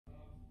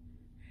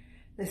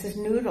This is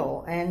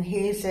Noodle, and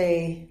he's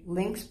a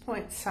Lynx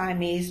Point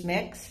Siamese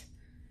mix.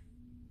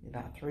 He's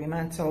about 3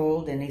 months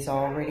old, and he's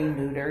already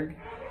neutered.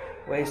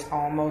 Weighs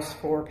almost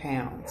 4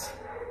 pounds.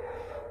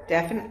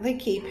 Definitely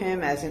keep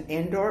him as an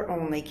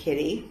indoor-only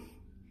kitty.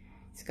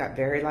 He's got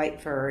very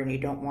light fur, and you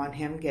don't want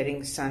him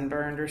getting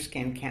sunburned or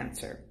skin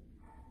cancer.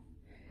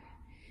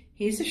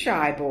 He's a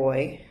shy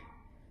boy.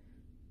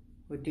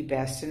 Would do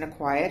best in a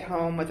quiet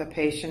home with a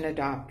patient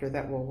adopter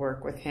that will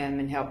work with him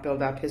and help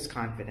build up his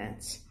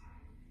confidence.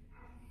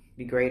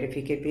 Be great if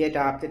he could be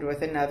adopted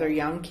with another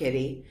young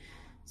kitty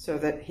so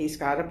that he's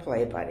got a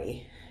play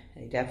buddy.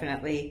 They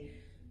definitely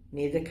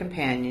need the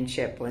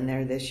companionship when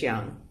they're this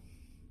young.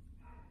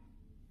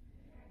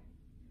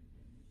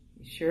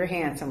 He's sure a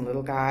handsome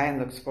little guy and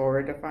looks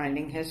forward to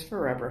finding his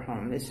forever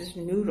home. This is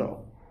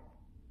Noodle.